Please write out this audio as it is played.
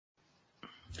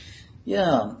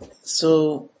Yeah.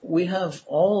 So we have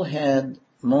all had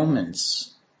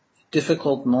moments,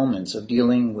 difficult moments of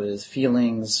dealing with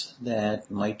feelings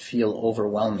that might feel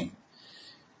overwhelming.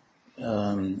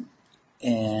 Um,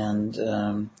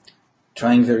 and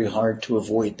trying very hard to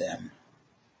avoid them.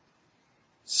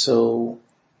 So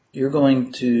you're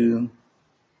going to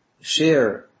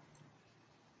share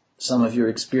some of your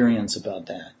experience about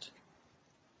that.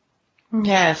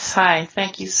 Yes. Hi.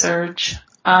 Thank you, Serge.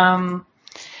 Well,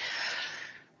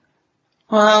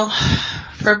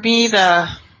 for me, the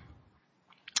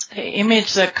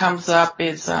image that comes up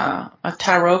is a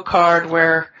tarot card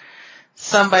where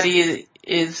somebody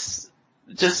is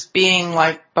just being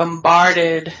like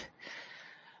bombarded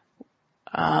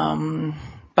by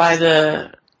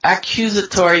the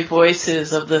accusatory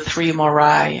voices of the three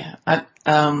Morai. I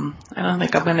don't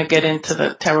think I'm going to get into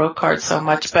the tarot card so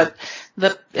much, but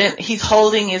he's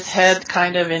holding his head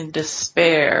kind of in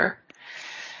despair.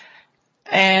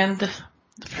 And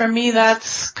for me,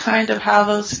 that's kind of how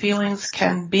those feelings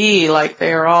can be. Like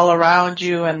they're all around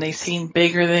you and they seem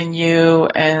bigger than you,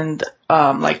 and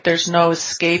like there's no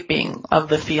escaping of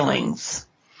the feelings.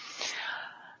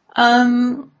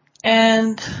 And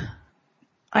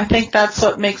I think that's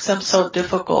what makes them so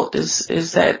difficult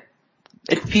is that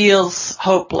it feels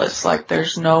hopeless, like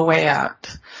there's no way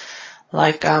out.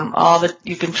 Like,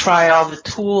 you can try all the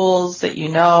tools that you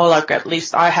know, like at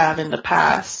least I have in the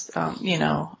past, EFT,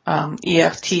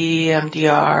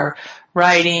 MDR,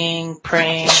 writing,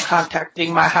 praying,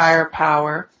 contacting my higher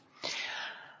power.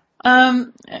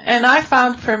 And I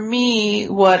found for me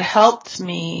what helped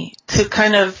me to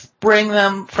kind of bring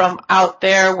them from out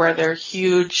there where they're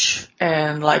huge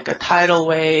and like a tidal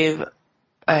wave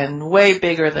and way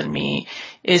bigger than me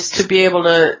is to be able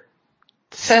to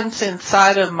sense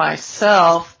inside of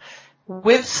myself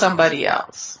with somebody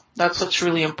else. That's what's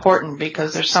really important,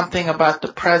 because there's something about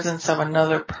the presence of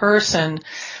another person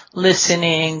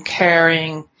listening,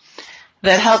 caring,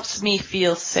 that helps me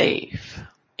feel safe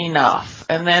enough.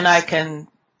 And then I can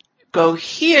go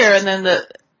here, and then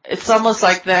it's almost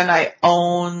like then I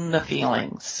own the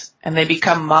feelings and they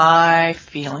become my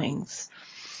feelings.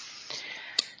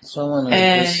 So I want to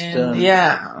just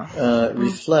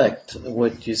reflect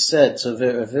what you said. So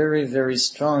a very, very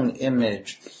strong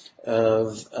image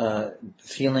of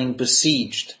feeling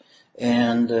besieged.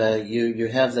 And you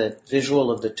have that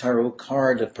visual of the tarot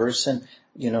card, a person,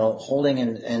 holding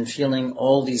and feeling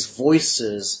all these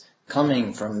voices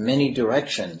coming from many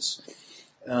directions.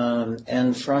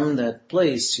 And from that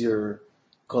place, you're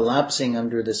collapsing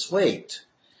under this weight.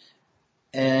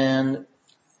 And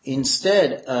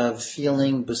instead of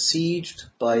feeling besieged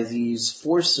by these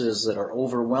forces that are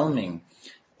overwhelming,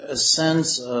 a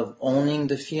sense of owning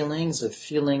the feelings, of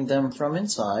feeling them from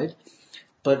inside.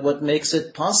 But what makes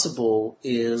it possible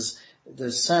is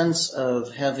the sense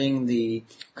of having the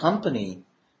company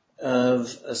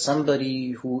of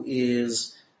somebody who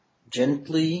is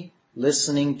gently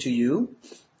listening to you,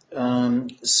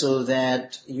 so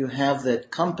that you have that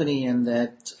company and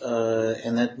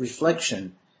that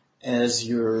reflection as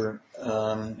you're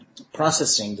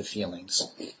processing the feelings.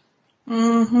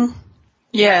 Mm-hmm.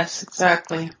 Yes,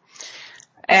 exactly.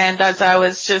 And as I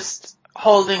was just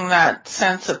holding that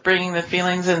sense of bringing the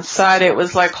feelings inside, it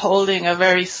was like holding a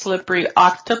very slippery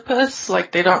octopus,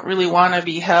 like they don't really want to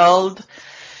be held.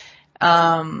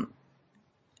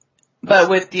 But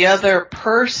with the other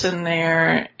person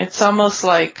there, it's almost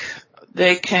like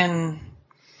they can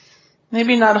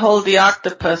maybe not hold the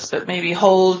octopus, but maybe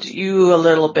hold you a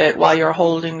little bit while you're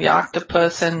holding the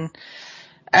octopus. And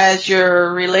as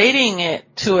you're relating it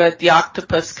to it, the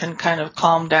octopus can kind of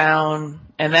calm down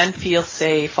and then feel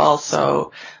safe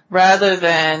also, rather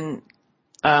than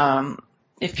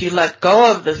if you let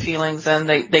go of the feelings, then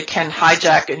they can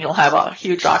hijack and you'll have a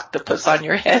huge octopus on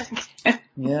your head.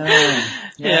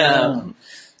 Yeah.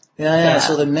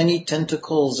 So the many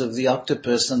tentacles of the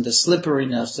octopus and the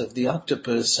slipperiness of the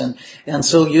octopus, and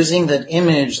so using that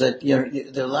image that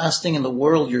the last thing in the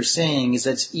world you're saying is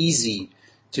that it's easy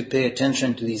to pay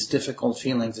attention to these difficult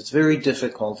feelings. It's very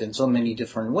difficult in so many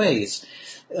different ways,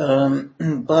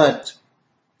 but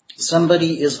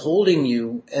somebody is holding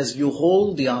you as you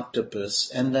hold the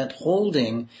octopus, and that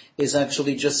holding is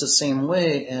actually just the same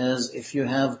way as if you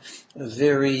have a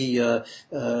very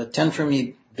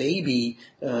tantrumy baby,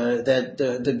 that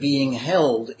the being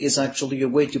held is actually a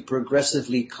way to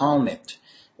progressively calm it.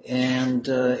 And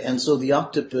so the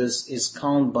octopus is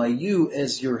calmed by you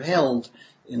as you're held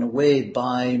in a way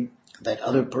by that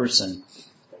other person.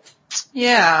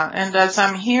 Yeah, and as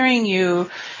I'm hearing you,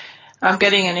 I'm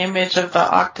getting an image of the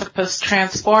octopus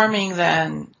transforming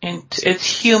then into, it's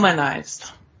humanized.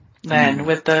 Then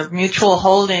with the mutual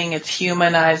holding, it's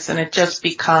humanized and it just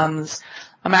becomes,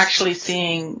 I'm actually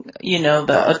seeing,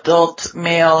 the adult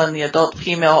male and the adult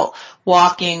female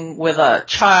walking with a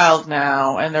child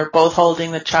now, and they're both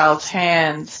holding the child's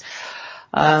hands.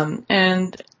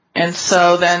 And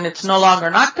so then it's no longer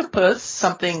an octopus,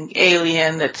 something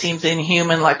alien that seems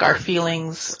inhuman, like our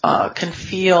feelings, can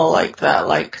feel like that,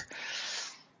 like,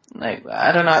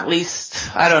 I don't know, at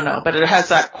least, I don't know, but it has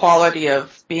that quality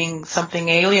of being something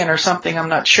alien or something, I'm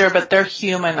not sure, but they're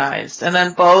humanized. And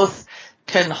then both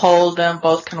can hold them,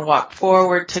 both can walk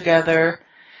forward together.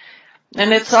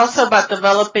 And it's also about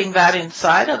developing that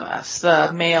inside of us,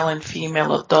 the male and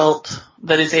female adult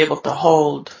that is able to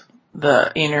hold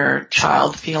the inner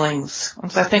child feelings.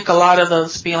 And so I think a lot of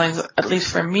those feelings, at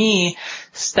least for me,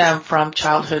 stem from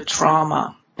childhood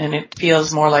trauma. And it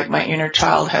feels more like my inner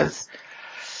child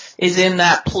is in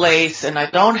that place and I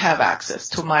don't have access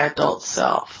to my adult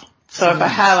self. So if I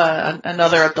have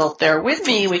another adult there with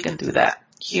me, we can do that.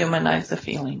 Humanize the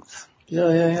feelings.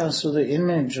 Yeah. So the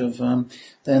image of,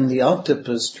 then the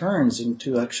octopus turns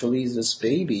into actually this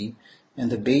baby,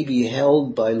 and the baby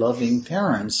held by loving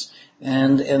parents.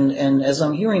 And as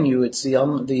I'm hearing you, it's the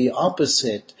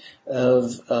opposite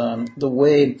of, the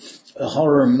way a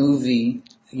horror movie,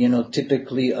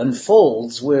 typically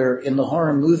unfolds, where in the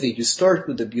horror movie you start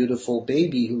with a beautiful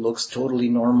baby who looks totally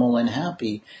normal and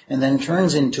happy and then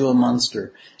turns into a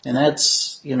monster. And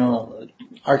that's,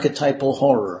 archetypal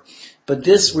horror. But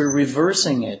this, we're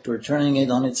reversing it. We're turning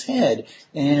it on its head.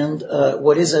 And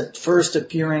what is at first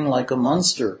appearing like a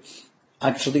monster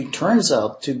actually turns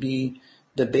out to be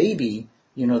the baby,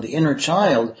 the inner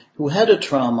child who had a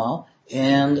trauma,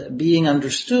 and being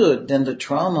understood, then the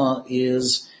trauma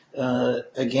is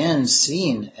again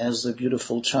seen as the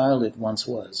beautiful child it once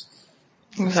was.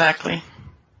 Exactly.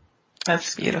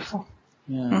 That's beautiful.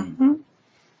 Yeah. Mm-hmm.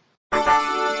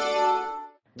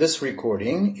 This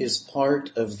recording is part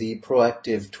of the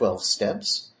Proactive 12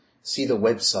 Steps. See the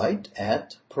website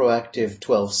at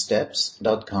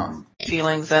proactive12steps.com.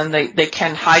 Feelings, and they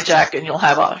can hijack and you'll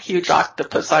have a huge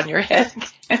octopus on your head.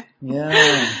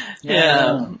 Yeah.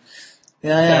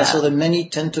 So the many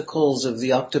tentacles of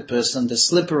the octopus and the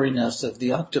slipperiness of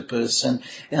the octopus,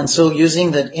 and so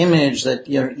using that image that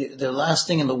the last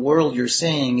thing in the world you're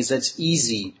saying is that's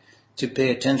easy to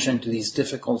pay attention to these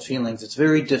difficult feelings. It's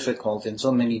very difficult in so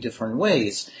many different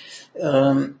ways.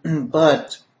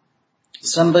 But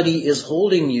somebody is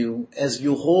holding you as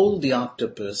you hold the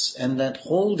octopus, and that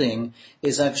holding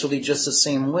is actually just the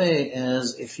same way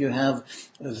as if you have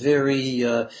a very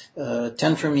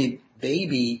tantrumy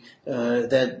baby,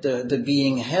 that the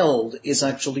being held is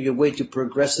actually a way to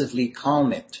progressively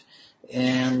calm it.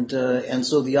 And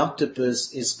so the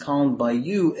octopus is calmed by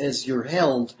you as you're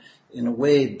held in a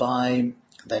way by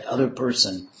that other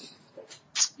person.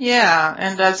 Yeah,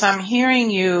 and as I'm hearing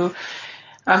you,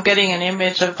 I'm getting an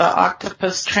image of the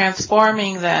octopus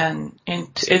transforming then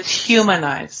into, it's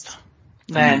humanized.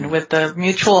 Then with the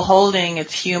mutual holding,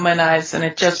 it's humanized and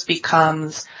it just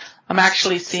becomes, I'm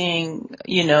actually seeing,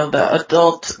 the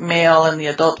adult male and the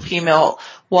adult female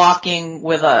walking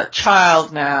with a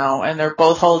child now, and they're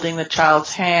both holding the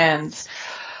child's hands.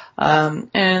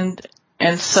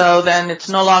 And so then it's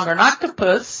no longer an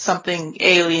octopus, something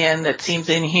alien that seems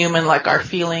inhuman, like our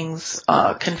feelings,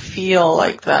 can feel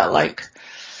like that, like,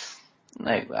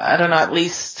 I don't know, at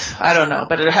least, I don't know,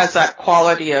 but it has that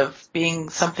quality of being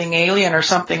something alien or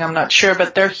something, I'm not sure,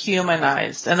 but they're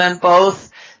humanized. And then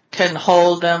both can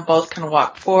hold them, both can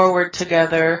walk forward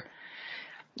together.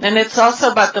 And it's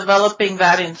also about developing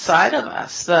that inside of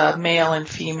us, the male and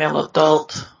female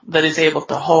adult that is able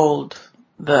to hold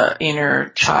the inner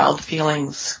child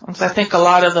feelings. And so I think a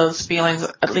lot of those feelings,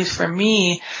 at least for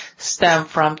me, stem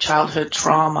from childhood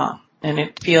trauma. And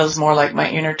it feels more like my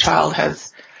inner child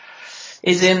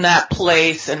is in that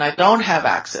place and I don't have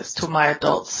access to my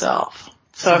adult self.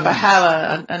 So if I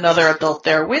have another adult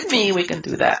there with me, we can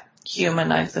do that.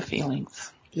 Humanize the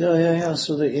feelings. Yeah.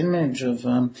 So the image of,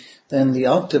 then the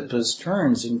octopus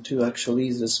turns into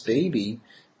actually this baby,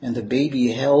 and the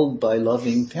baby held by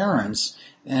loving parents.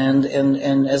 And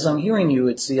as I'm hearing you,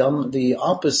 it's the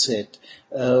opposite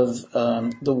of,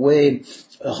 the way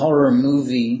a horror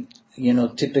movie,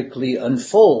 typically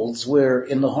unfolds, where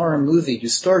in the horror movie you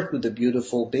start with a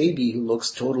beautiful baby who looks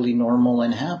totally normal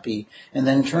and happy and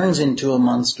then turns into a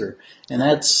monster. And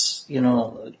that's,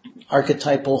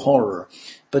 archetypal horror.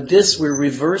 But this, we're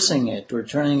reversing it. We're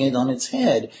turning it on its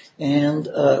head. And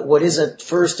what is at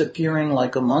first appearing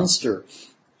like a monster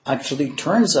actually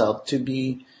turns out to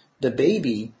be the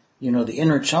baby, the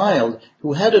inner child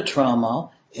who had a trauma,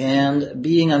 and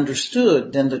being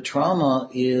understood, then the trauma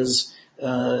is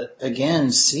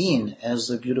again seen as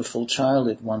the beautiful child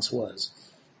it once was.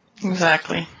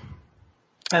 Exactly.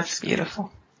 That's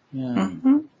beautiful. Yeah.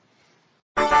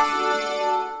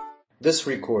 This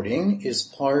recording is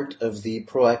part of the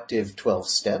Proactive 12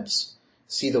 Steps.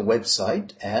 See the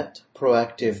website at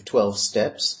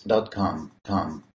proactive12steps.com.